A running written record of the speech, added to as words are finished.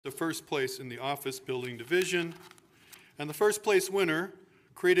the first place in the office building division. And the first place winner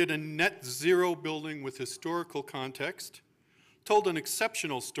created a net zero building with historical context, told an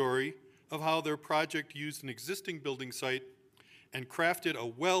exceptional story of how their project used an existing building site and crafted a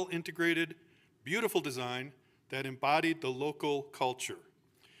well-integrated, beautiful design that embodied the local culture.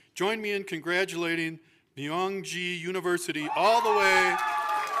 Join me in congratulating Myongji University all the way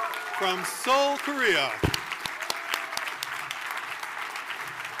from Seoul, Korea.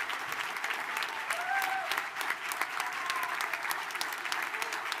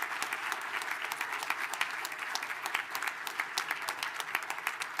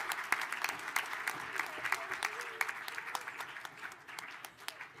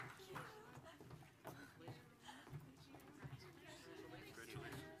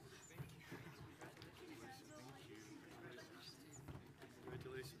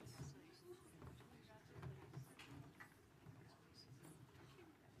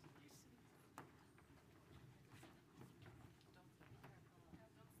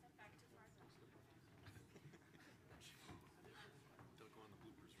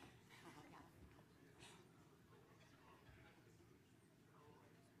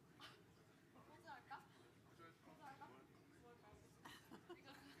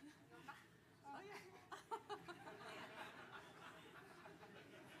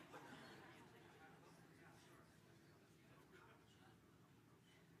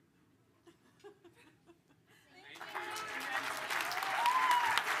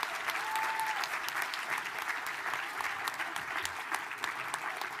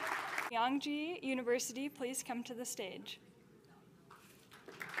 Myongji University, please come to the stage.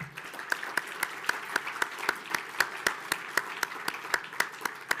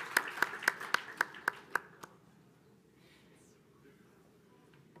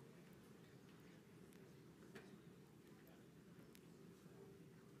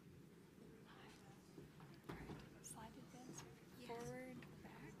 Slide advance forward,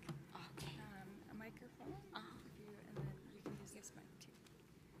 back. Okay. A microphone. And then you can use this mic too.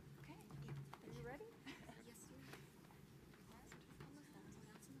 Okay. Are you ready? Yes, sir.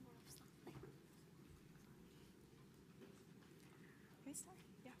 Can we start?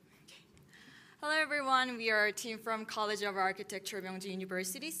 Yeah. Hello, everyone. We are a team from College of Architecture, Myongji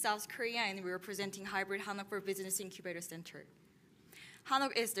University, South Korea, and we are presenting Hybrid Hanok for Business Incubator Center.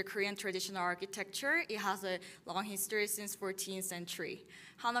 Hanok is the Korean traditional architecture. It has a long history since 14th century.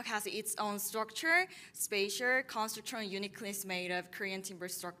 Hanok has its own structure, spatial, construction uniqueness made of Korean timber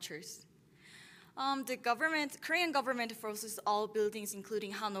structures. The Korean government forces all buildings,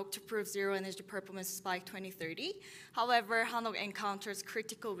 including Hanok, to prove zero energy performance by 2030. However, Hanok encounters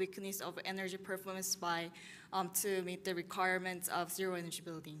critical weakness of energy performance to meet the requirements of zero energy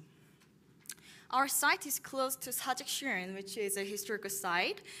building. Our site is close to Sajik-Shiren, which is a historical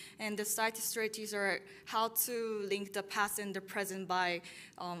site, and the site strategies are how to link the past and the present by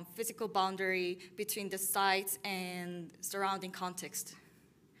physical boundary between the sites and surrounding context.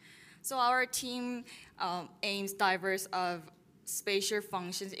 So our team aims diverse of spatial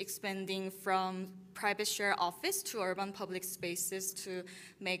functions expanding from private share office to urban public spaces to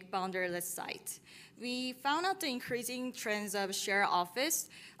make boundaryless site. We found out the increasing trends of share office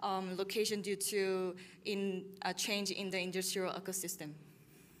location due to a change in the industrial ecosystem.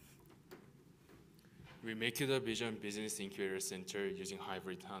 We make it a vision business incubator center using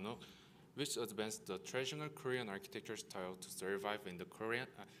hybrid Hanok, which advanced the traditional Korean architecture style to survive in the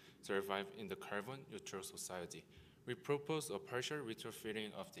carbon neutral society. We propose a partial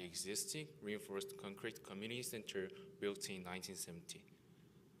retrofitting of the existing reinforced concrete community center built in 1970.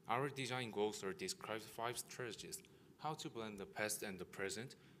 Our design goals are described 5 strategies: how to blend the past and the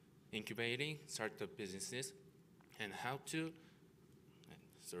present, incubating startup businesses, and how to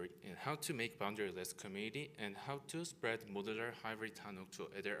make boundaryless community, and how to spread modular hybrid Hanok to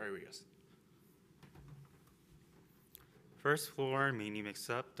other areas. First floor mainly makes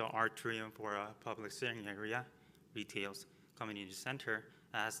up the atrium for a public sitting area, retails, community center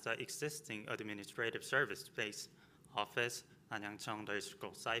as the existing administrative service space, office, Anyangcheong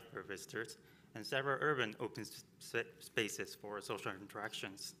district site for visitors, and several urban open spaces for social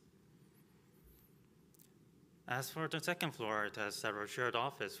interactions. As for the second floor, it has several shared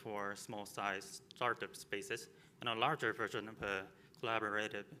office for small-sized startup spaces and a larger version of a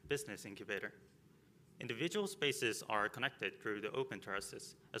collaborative business incubator. Individual spaces are connected through the open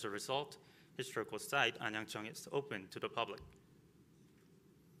terraces. As a result, historical site Anyangcheong is open to the public.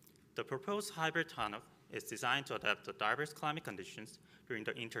 The proposed hybrid Hanok is designed to adapt to diverse climate conditions during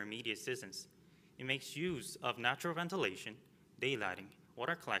the intermediate seasons. It makes use of natural ventilation, daylighting,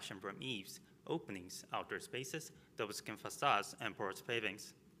 water collection from eaves, openings, outdoor spaces, double-skin facades, and porous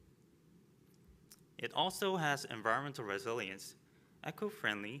pavings. It also has environmental resilience.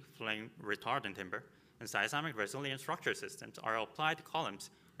 Eco-friendly, flame-retardant timber and seismic resilient structure systems are applied to columns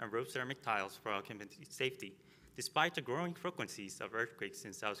and roof ceramic tiles for occupancy safety, despite the growing frequencies of earthquakes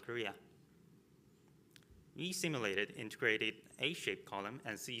in South Korea. We simulated integrated A-shaped column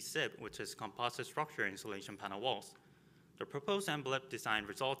and C-SIB, which is composite structure insulation panel walls. The proposed envelope design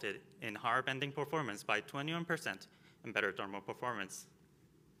resulted in higher bending performance by 21% and better thermal performance.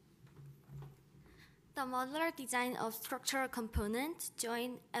 The modular design of structural components,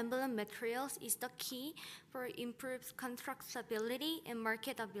 joint envelope materials is the key for improved constructability and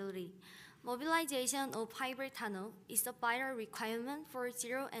marketability. Mobilization of hybrid hanok is a vital requirement for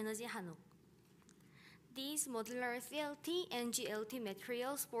zero-energy hanok. These modular CLT and GLT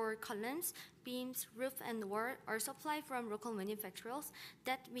materials for columns, beams, roof, and wall are supplied from local manufacturers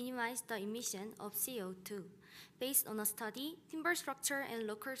that minimize the emission of CO2. Based on a study, timber structure and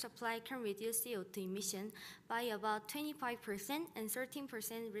local supply can reduce CO2 emission by about 25% and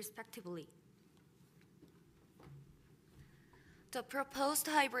 13% respectively. The proposed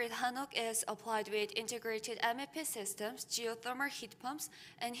hybrid hanok is applied with integrated MEP systems, geothermal heat pumps,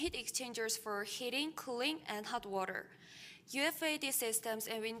 and heat exchangers for heating, cooling, and hot water. UFAD systems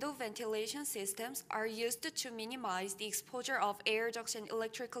and window ventilation systems are used to minimize the exposure of air ducts and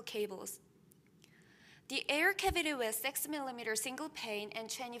electrical cables. The air cavity with 6 mm single pane and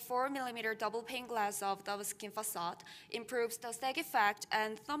 24 mm double pane glass of double skin facade improves the sag effect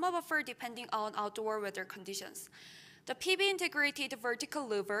and thermal buffer depending on outdoor weather conditions. The PV integrated vertical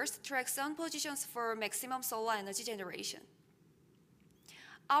louvers track sun positions for maximum solar energy generation.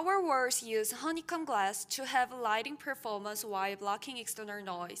 Our walls use honeycomb glass to have lighting performance while blocking external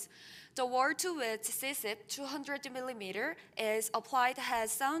noise. The wall-to-width CSIP 200 mm is applied head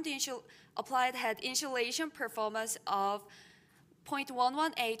insulation performance of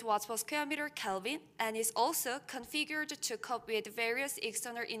 0.118 watts per square meter Kelvin and is also configured to cope with various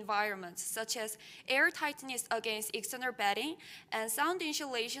external environments such as air tightness against external bedding and sound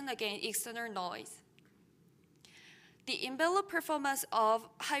insulation against external noise. The envelope performance of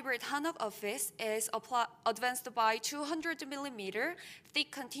hybrid hanok office is advanced by 200 mm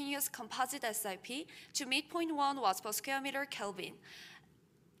thick continuous composite SIP to meet 0.1 watts per square meter Kelvin.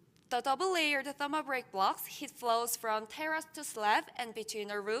 The double-layered thermal break blocks heat flows from terrace to slab and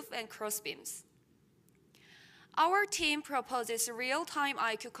between a roof and crossbeams. Our team proposes real-time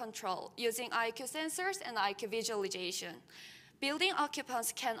IQ control using IQ sensors and IQ visualization. Building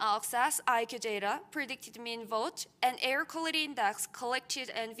occupants can access IQ data, predicted mean vote, and air quality index collected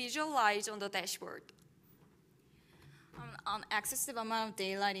and visualized on the dashboard. An excessive amount of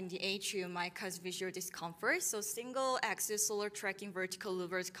daylight in the atrium might cause visual discomfort, so single-axis solar tracking vertical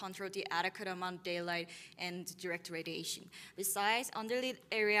louvers control the adequate amount of daylight and direct radiation. Besides, underlit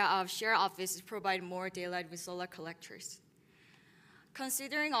area of shared offices provide more daylight with solar collectors.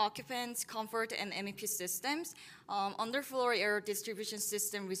 Considering occupants' comfort and MEP systems, underfloor air distribution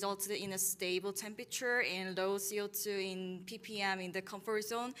system resulted in a stable temperature and low CO2 in ppm in the comfort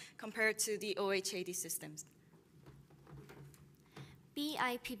zone compared to the OHAD systems.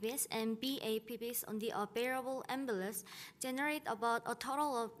 BIPBs and BAPBs on the available envelopes generate about a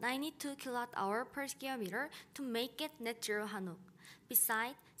total of 92 kWh per square meter to make it net zero hanok.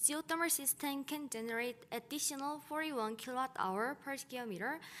 Besides, geothermal system can generate additional 41 kWh per square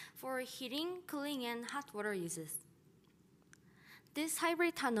meter for heating, cooling, and hot water uses. This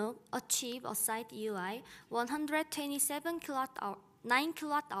hybrid hanok achieved a site UI 9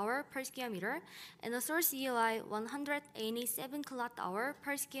 kWh per square meter and a source EOI 187 kWh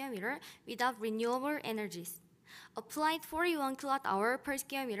per square meter without renewable energies. Applied 41 kWh per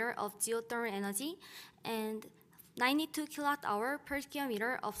square meter of geothermal energy and 92 kWh per square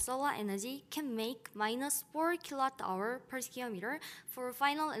meter of solar energy can make minus 4 kWh per square meter for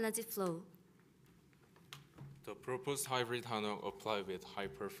final energy flow. The proposed hybrid hanok applied with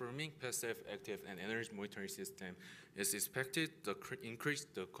high-performing passive, active, and energy monitoring system is expected to increase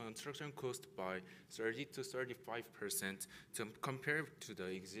the construction cost by 30 to 35% compared to the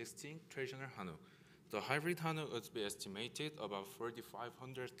existing traditional hanok. The hybrid hanok would be estimated about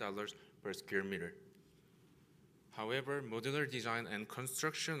 $4,500 per square meter. However, modular design and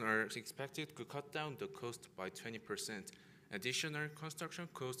construction are expected to cut down the cost by 20%. Additional construction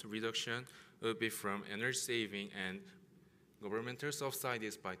cost reduction will be from energy saving and governmental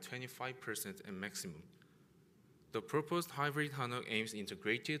subsidies by 25% and maximum. The proposed hybrid hanok aims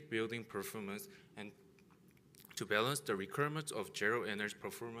integrated building performance and to balance the requirements of zero energy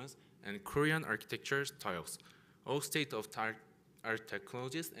performance and Korean architecture styles. All state-of-the-art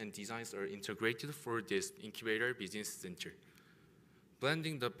technologies and designs are integrated for this incubator business center.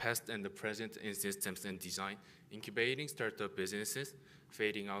 blending the past and the present in systems and design, incubating startup businesses,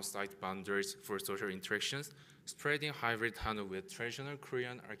 fading outside boundaries for social interactions, spreading hybrid Hanok with traditional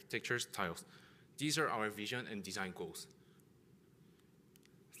Korean architecture styles. These are our vision and design goals.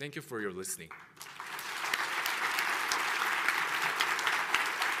 Thank you for your listening.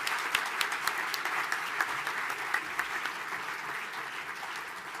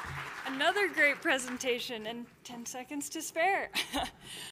 Another great presentation and 10 seconds to spare.